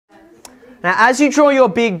Now, as you draw your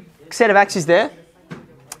big set of axes there,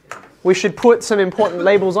 we should put some important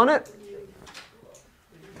labels on it.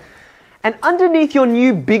 And underneath your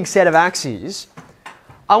new big set of axes,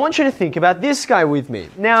 I want you to think about this guy with me.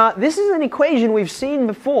 Now, this is an equation we've seen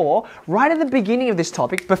before, right at the beginning of this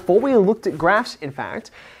topic, before we looked at graphs, in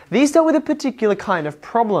fact. These dealt with a particular kind of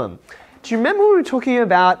problem. Do you remember we were talking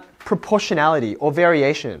about proportionality or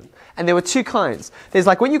variation? And there were two kinds. There's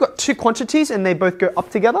like when you've got two quantities and they both go up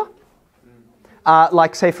together.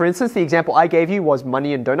 Like say for instance, the example I gave you was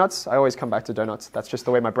money and donuts. I always come back to donuts. That's just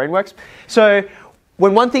the way my brain works. So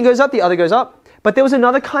when one thing goes up, the other goes up. But there was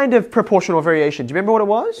another kind of proportional variation. Do you remember what it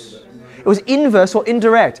was? It was inverse or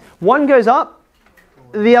indirect. One goes up,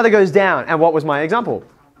 the other goes down. And what was my example?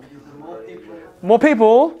 More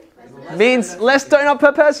people means less donut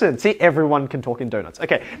per person. See, everyone can talk in donuts.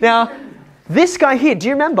 Okay, now this guy here, do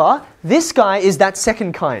you remember? This guy is that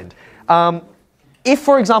second kind. If,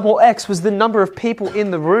 for example, X was the number of people in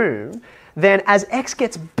the room, then as X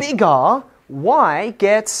gets bigger, Y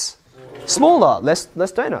gets smaller,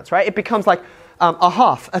 less donuts, right? It becomes like a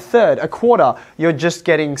half, a third, a quarter. You're just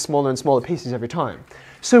getting smaller and smaller pieces every time.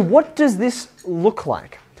 So what does this look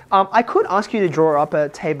like? I could ask you to draw up a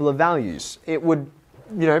table of values. It would,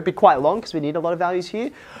 be quite long because we need a lot of values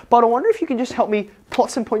here. But I wonder if you can just help me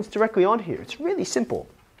plot some points directly on here. It's really simple.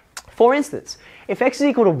 For instance, if X is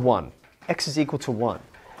equal to 1, X is equal to 1,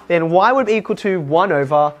 then Y would be equal to 1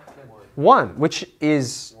 over 1, which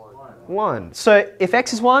is 1. So if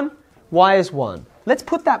X is 1, Y is 1. Let's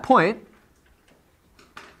put that point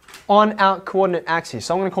on our coordinate axis.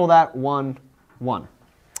 So I'm going to call that 1, 1.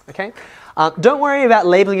 Okay? Don't worry about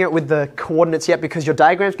labeling it with the coordinates yet because your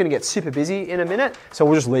diagram's going to get super busy in a minute, so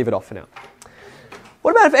we'll just leave it off for now.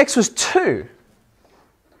 What about if X was 2?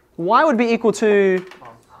 Y would be equal to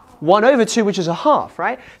 1 over 2, which is a half,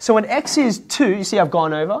 right? So when X is 2, you see I've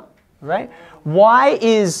gone over, right? Y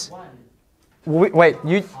is... Wait,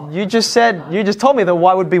 you just told me that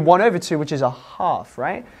Y would be 1 over 2, which is a half,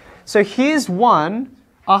 right? So here's 1.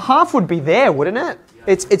 A half would be there, wouldn't it?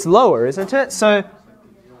 It's lower, isn't it? So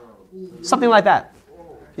something like that.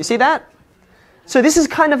 You see that? So this is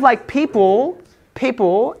kind of like people,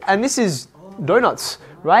 and this is donuts,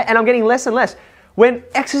 right? And I'm getting less and less. When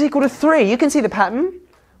X is equal to 3, you can see the pattern.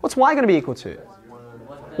 What's Y going to be equal to?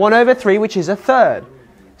 1 over 3, which is a third.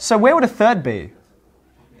 So where would a third be?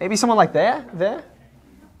 Maybe someone like there?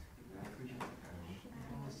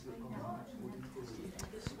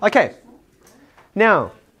 Okay.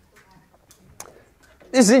 Now,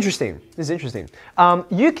 this is interesting.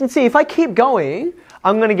 You can see if I keep going,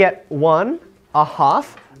 I'm going to get 1, a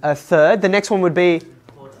half, a third. The next one would be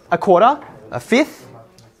a quarter, a fifth,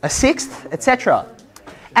 a sixth, etc.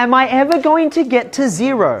 Am I ever going to get to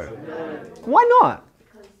 0? Why not?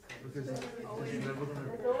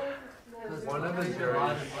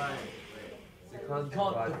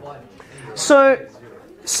 So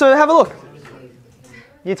have a look.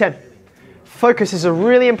 Year 10. Focus is a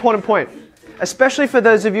really important point, especially for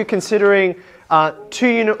those of you considering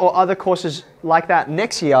 2-unit or other courses like that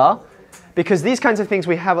next year, because these kinds of things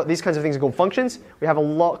are called functions. We have a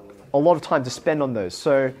lot of time to spend on those.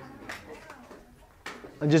 So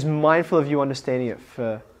I'm just mindful of you understanding it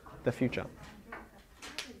for the future.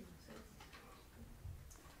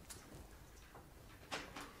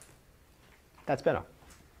 That's better.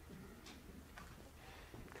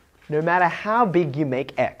 No matter how big you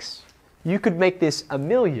make X, you could make this 1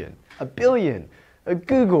 million, 1 billion, a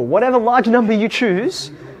Google, whatever large number you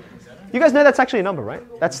choose. You guys know that's actually a number, right?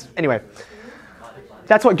 Anyway,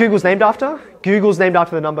 that's what Google's named after. Google's named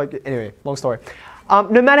after the number. Anyway, long story.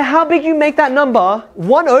 No matter how big you make that number,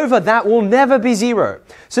 1 over that will never be 0.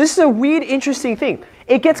 So this is a weird, interesting thing.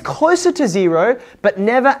 It gets closer to 0, but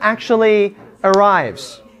never actually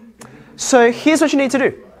arrives. So here's what you need to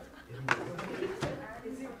do.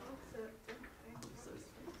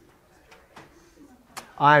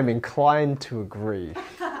 I'm inclined to agree.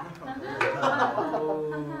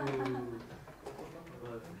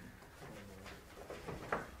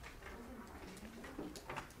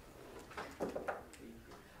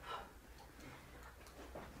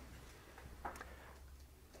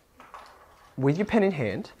 With your pen in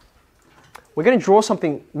hand, we're going to draw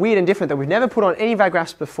something weird and different that we've never put on any of our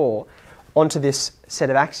graphs before onto this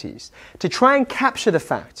set of axes to try and capture the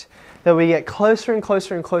fact that we get closer and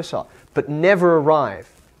closer and closer, but never arrive.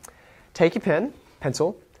 Take your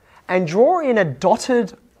pencil, and draw in a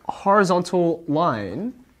dotted horizontal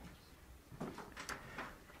line,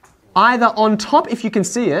 either on top, if you can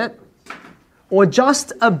see it, or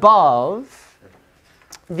just above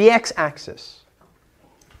the x-axis.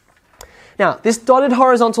 Now, this dotted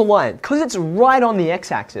horizontal line, because it's right on the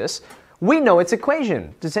x-axis, We know its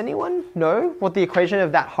equation. Does anyone know what the equation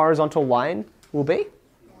of that horizontal line will be?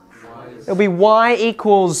 It'll be y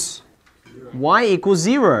equals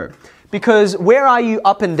 0. Because where are you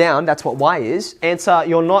up and down? That's what y is. Answer,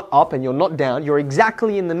 you're not up and you're not down. You're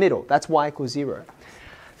exactly in the middle. That's y equals 0.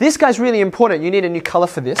 This guy's really important. You need a new color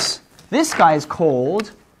for this. This guy is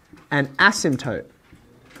called an asymptote.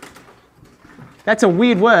 That's a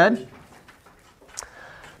weird word.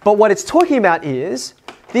 But what it's talking about is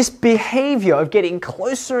this behavior of getting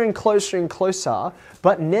closer and closer and closer,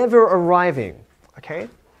 but never arriving. Okay?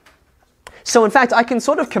 So in fact, I can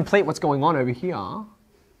sort of complete what's going on over here.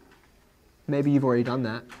 Maybe you've already done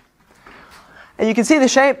that. And you can see the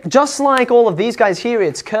shape, just like all of these guys here,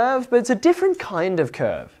 it's curved, but it's a different kind of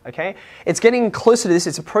curve, okay? It's getting closer to this,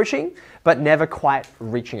 it's approaching, but never quite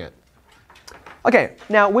reaching it. Okay,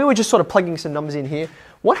 now we were just sort of plugging some numbers in here.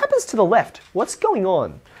 What happens to the left? What's going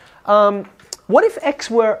on? What if x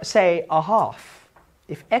were, say, a half?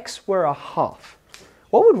 If x were a half,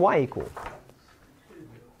 what would y equal?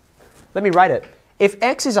 Let me write it. If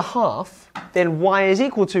x is a half, then y is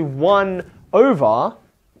equal to 1 over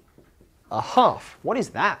a half. What is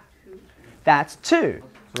that? That's 2,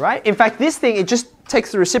 right? In fact, this thing, it just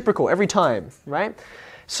takes the reciprocal every time, right?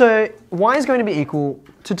 So y is going to be equal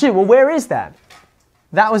to 2. Well, where is that?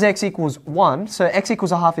 That was x equals 1. So x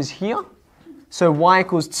equals a half is here. So y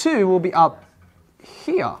equals 2 will be up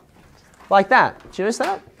here, like that. Do you notice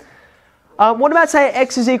that? What about, say,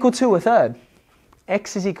 x is equal to a third?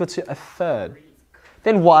 X is equal to a third.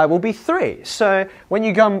 Then y will be 3. So when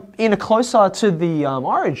you come in closer to the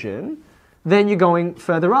origin, then you're going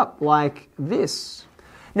further up, like this.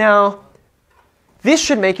 Now, this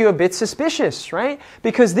should make you a bit suspicious, right?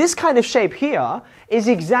 Because this kind of shape here is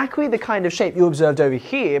exactly the kind of shape you observed over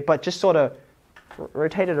here, but just sort of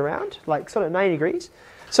rotated around, like sort of 90 degrees.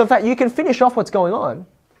 So in fact, you can finish off what's going on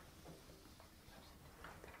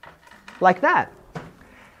like that.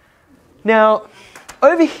 Now,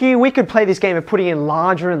 over here, we could play this game of putting in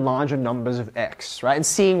larger and larger numbers of x, right? And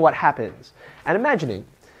seeing what happens and imagining.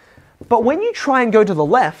 But when you try and go to the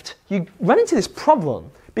left, you run into this problem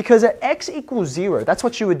because at x equals 0, that's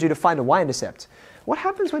what you would do to find a y-intercept. What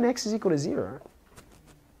happens when x is equal to 0?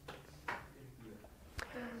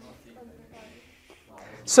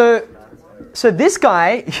 So this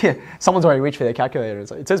guy, someone's already reached for their calculator.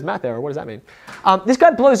 It says math error. What does that mean? This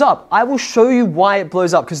guy blows up. I will show you why it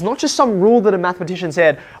blows up, because not just some rule that a mathematician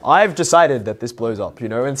said, I've decided that this blows up, you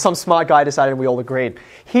know, and some smart guy decided and we all agreed.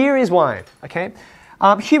 Here is why, okay?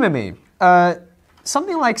 Humor me.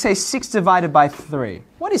 Something like, say, 6 divided by 3.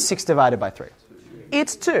 What is 6 divided by 3?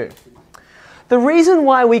 It's 2. The reason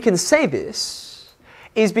why we can say this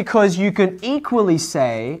is because you can equally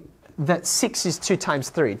say that 6 is 2 times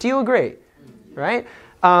 3. Do you agree? Right?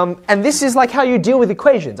 And this is like how you deal with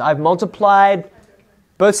equations. I've multiplied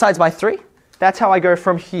both sides by 3. That's how I go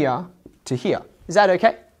from here to here. Is that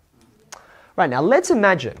okay? Right, now let's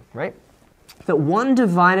imagine, right, that 1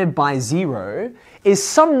 divided by 0 is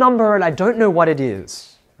some number and I don't know what it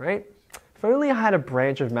is, right? If only I had a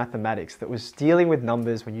branch of mathematics that was dealing with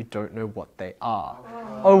numbers when you don't know what they are.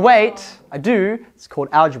 Oh wait, I do. It's called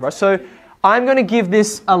algebra. So I'm going to give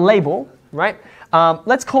this a label, right?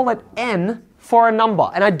 Let's call it n for a number,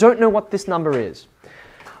 and I don't know what this number is.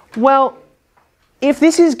 Well, if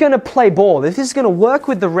this is going to play ball, if this is going to work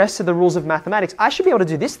with the rest of the rules of mathematics, I should be able to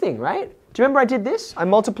do this thing, right? Do you remember I did this? I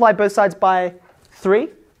multiplied both sides by 3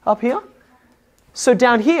 up here. So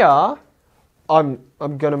down here, I'm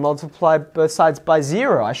going to multiply both sides by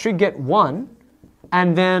 0. I should get 1.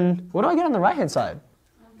 And then, what do I get on the right-hand side?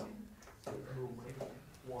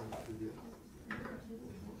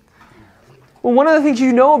 Well, one of the things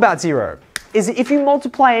you know about 0 is that if you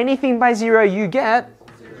multiply anything by 0, you get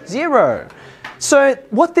 0. So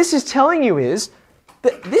what this is telling you is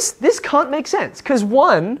that this can't make sense, because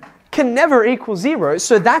 1 can never equal 0,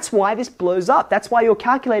 so that's why this blows up. That's why your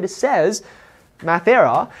calculator says math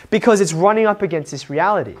error, because it's running up against this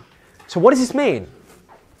reality. So what does this mean?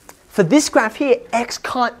 For this graph here, x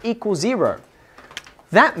can't equal 0.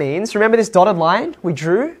 That means, remember this dotted line we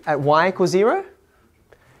drew at y equals 0?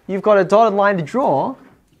 You've got a dotted line to draw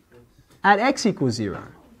at x equals 0.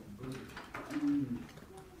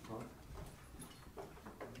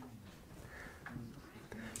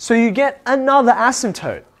 So you get another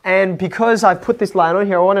asymptote. And because I put this line on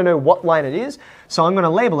here, I want to know what line it is. So I'm going to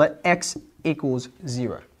label it x equals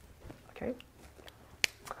 0. Okay.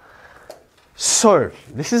 So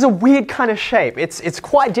this is a weird kind of shape. It's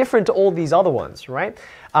quite different to all these other ones, right?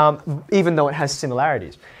 Even though it has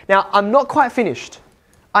similarities. Now, I'm not quite finished.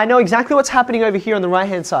 I know exactly what's happening over here on the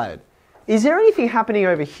right-hand side. Is there anything happening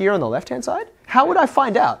over here on the left-hand side? How would I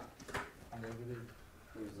find out?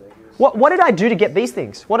 What did I do to get these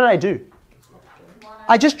things? What did I do?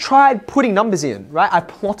 I just tried putting numbers in, right? I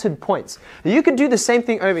plotted points. You could do the same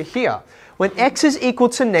thing over here. When x is equal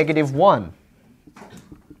to -1,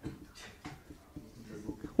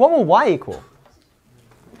 what will y equal?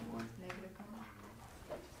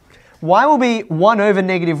 Y will be 1 over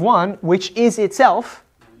 -1, which is itself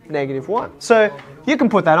 -1. So you can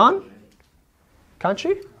put that on, can't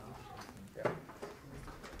you?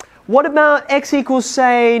 What about x equals,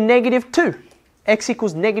 say, -2? X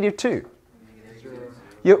equals -2.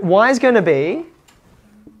 Y is going to be,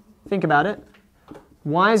 think about it,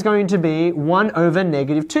 y is going to be 1 over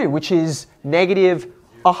 -2, which is -1/2.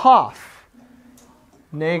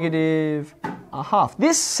 -1/2.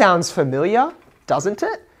 This sounds familiar, doesn't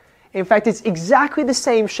it? In fact, it's exactly the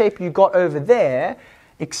same shape you got over there,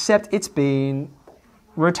 except it's been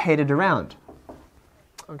rotated around.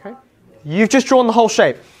 Okay? You've just drawn the whole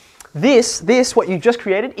shape. This, what you just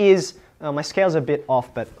created is, my scale's a bit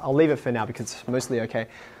off, but I'll leave it for now because it's mostly okay.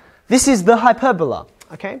 This is the hyperbola,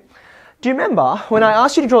 okay? Do you remember when I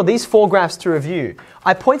asked you to draw these 4 graphs to review,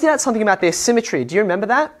 I pointed out something about their symmetry. Do you remember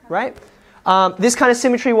that, right? This kind of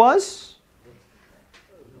symmetry was?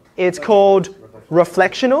 It's called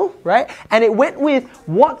reflectional, right? And it went with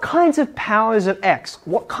what kinds of powers of x?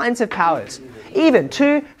 What kinds of powers? Even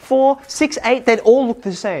 2, 4, 6, 8, they'd all look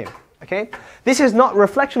the same, okay? This is not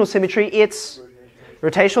reflectional symmetry, it's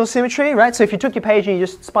rotational symmetry, right? So if you took your page and you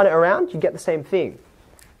just spun it around, you get the same thing.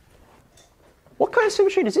 What kind of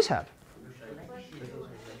symmetry does this have?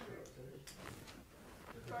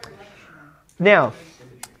 Now,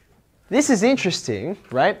 this is interesting,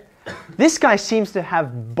 right? This guy seems to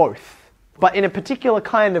have both, but in a particular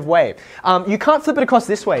kind of way. You can't flip it across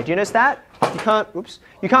this way. Do you notice that? You can't, oops.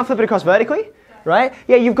 You can't flip it across vertically, right?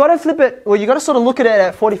 Yeah, you've got to flip it, well, you've got to sort of look at it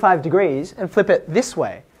at 45 degrees and flip it this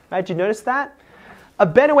way, right? Do you notice that? A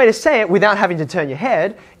better way to say it without having to turn your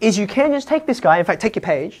head is you can just take this guy, in fact, take your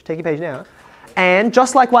page now, and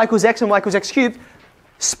just like y equals x and y equals x cubed,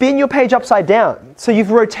 spin your page upside down. So you've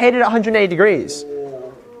rotated it 180 degrees.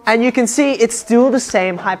 And you can see it's still the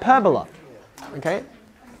same hyperbola, okay?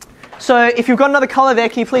 So if you've got another color there,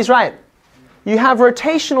 can you please write? You have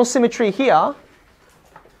rotational symmetry here,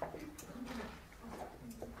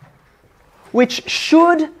 which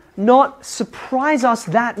should not surprise us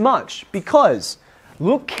that much because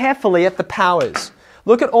look carefully at the powers.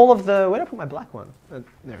 Look at all of the, where did I put my black one? There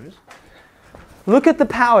it is. Look at the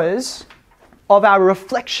powers of our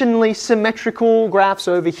reflectionally symmetrical graphs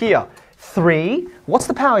over here. 3, what's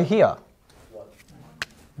the power here?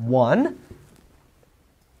 1.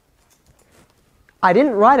 I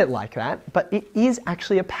didn't write it like that, but it is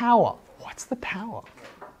actually a power. What's the power?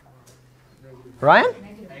 Ryan?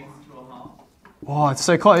 Oh, it's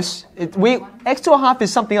so close. X to a half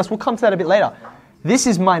is something else. We'll come to that a bit later. This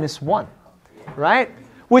is -1, right?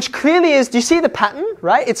 Which clearly is, do you see the pattern,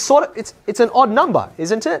 right? It's sort of, it's an odd number,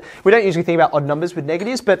 isn't it? We don't usually think about odd numbers with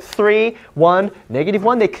negatives, but 3, 1,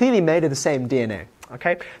 -1, they're clearly made of the same DNA,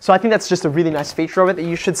 okay? So I think that's just a really nice feature of it that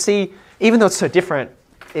you should see, even though it's so different,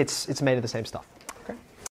 it's made of the same stuff.